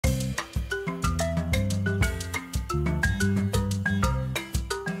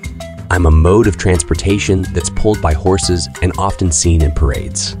I'm a mode of transportation that's pulled by horses and often seen in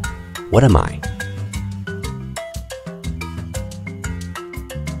parades. What am I?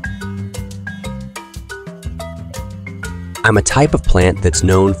 I'm a type of plant that's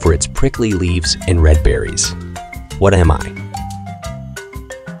known for its prickly leaves and red berries. What am I?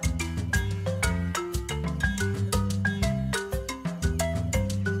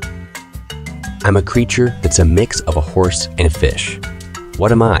 I'm a creature that's a mix of a horse and a fish.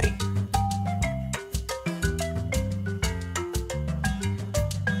 What am I?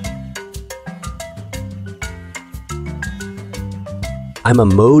 I'm a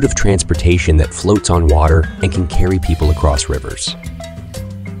mode of transportation that floats on water and can carry people across rivers.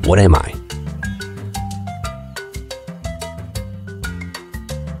 What am I?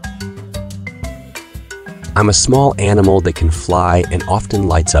 I'm a small animal that can fly and often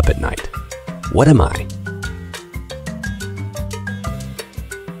lights up at night. What am I?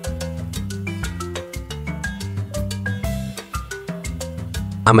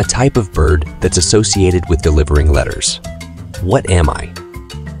 I'm a type of bird that's associated with delivering letters. What am I?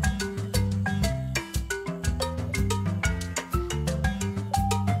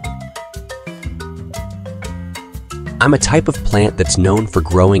 I'm a type of plant that's known for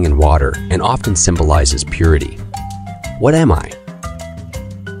growing in water and often symbolizes purity. What am I?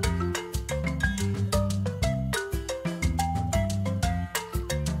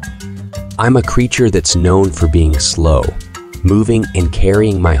 I'm a creature that's known for being slow, moving and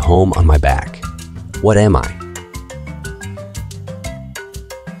carrying my home on my back. What am I?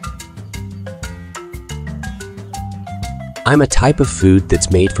 I'm a type of food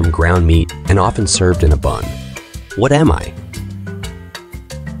that's made from ground meat and often served in a bun. What am I?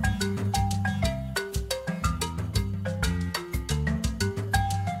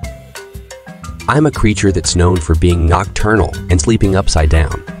 I'm a creature that's known for being nocturnal and sleeping upside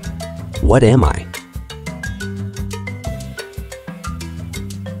down. What am I?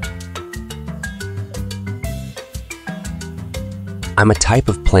 I'm a type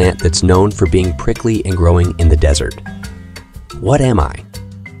of plant that's known for being prickly and growing in the desert. What am I?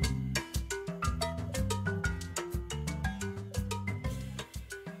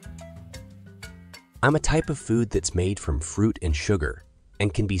 I'm a type of food that's made from fruit and sugar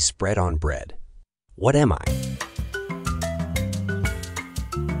and can be spread on bread. What am I?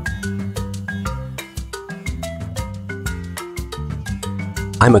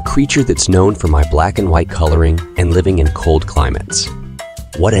 I'm a creature that's known for my black and white coloring and living in cold climates.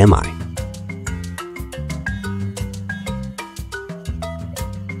 What am I?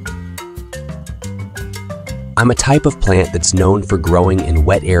 I'm a type of plant that's known for growing in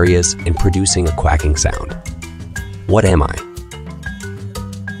wet areas and producing a quacking sound. What am I?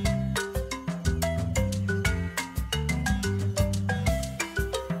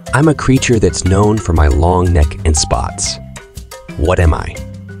 I'm a creature that's known for my long neck and spots. What am I?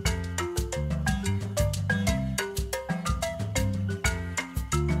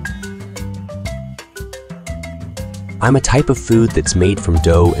 I'm a type of food that's made from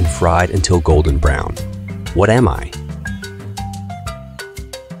dough and fried until golden brown. What am I?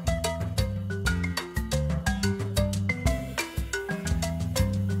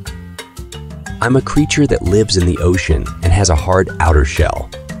 I'm a creature that lives in the ocean and has a hard outer shell.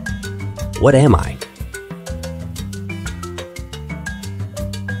 What am I?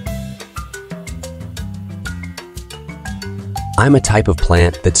 I'm a type of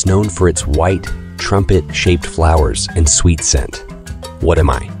plant that's known for its white, trumpet-shaped flowers and sweet scent. What am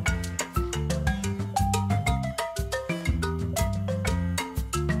I?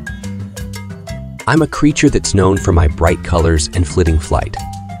 I'm a creature that's known for my bright colors and flitting flight.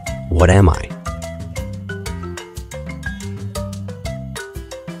 What am I?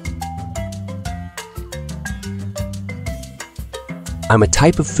 I'm a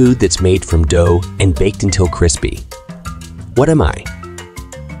type of food that's made from dough and baked until crispy. What am I?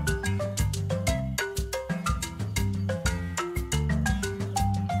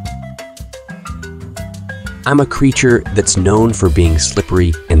 I'm a creature that's known for being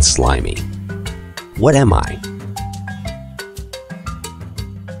slippery and slimy. What am I?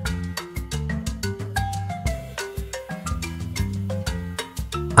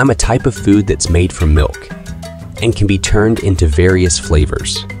 I'm a type of food that's made from milk and can be turned into various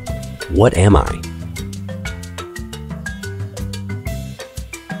flavors. What am I?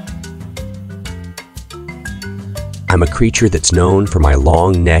 I'm a creature that's known for my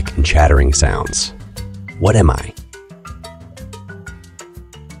long neck and chattering sounds. What am I?